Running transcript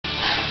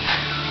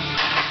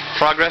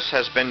Progress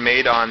has been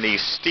made on the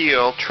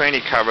steel tranny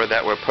cover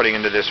that we're putting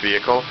into this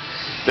vehicle.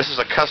 This is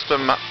a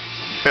custom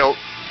built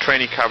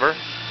tranny cover.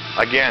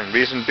 Again,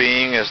 reason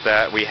being is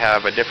that we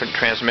have a different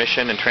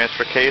transmission and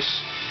transfer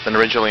case than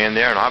originally in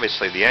there, and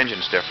obviously the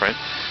engine's different,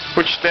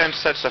 which then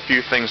sets a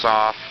few things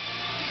off,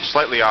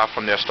 slightly off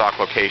from their stock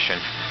location,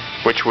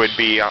 which would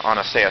be on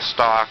a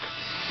stock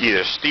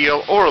either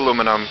steel or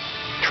aluminum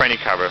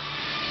tranny cover.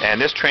 And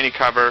this tranny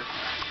cover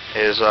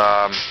is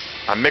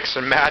a mix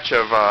and match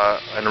of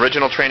an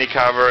original tranny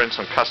cover and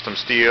some custom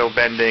steel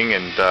bending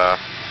and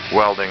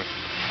welding.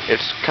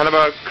 It's kind of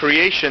a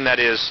creation that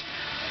is,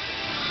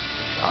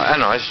 I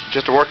don't know, it's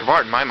just a work of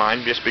art in my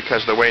mind, just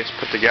because of the way it's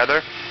put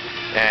together.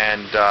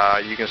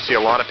 And you can see a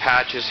lot of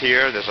patches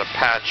here. There's a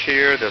patch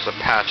here, there's a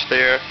patch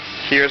there,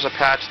 here's a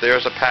patch,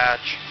 there's a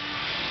patch.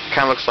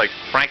 Kind of looks like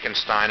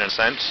Frankenstein in a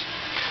sense.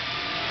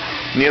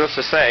 Needless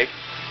to say,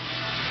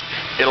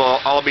 it'll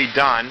all be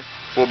done.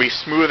 We'll be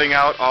smoothing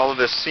out all of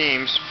the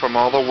seams from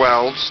all the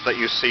welds that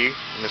you see.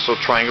 And this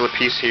little triangular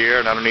piece here,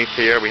 and underneath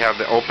here we have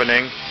the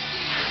opening.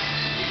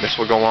 This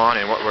will go on,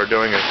 and what we're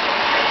doing is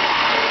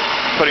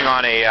putting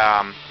on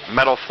a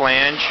metal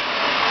flange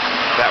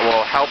that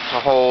will help to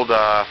hold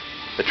the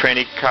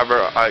tranny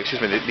cover,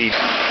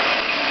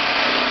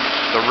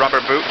 the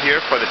rubber boot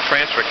here for the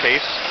transfer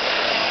case.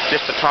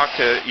 Just to talk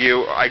to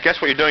you, I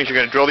guess what you're doing is you're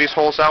going to drill these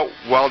holes out,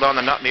 weld on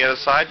the nut on the other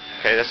side.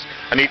 Okay, that's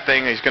a neat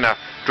thing. He's going to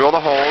drill the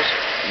holes,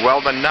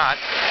 weld the nut,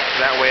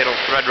 that way it'll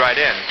thread right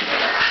in.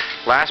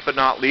 Last but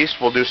not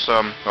least, we'll do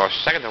some, or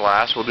second to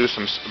last, we'll do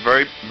some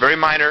very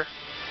minor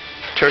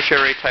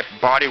tertiary type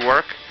body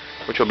work,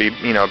 which will be,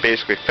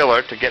 basically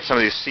filler to get some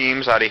of these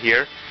seams out of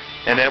here.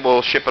 And then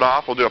we'll ship it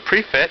off. We'll do a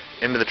pre-fit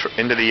into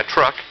the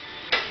truck,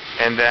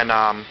 and then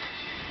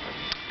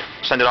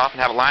send it off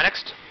and have it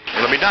Linexed.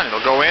 It'll be done.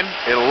 It'll go in.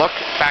 It'll look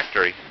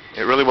factory.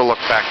 It really will look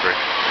factory.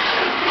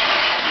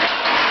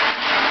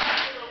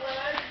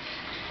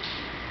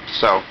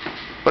 So,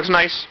 looks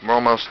nice. We're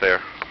almost there.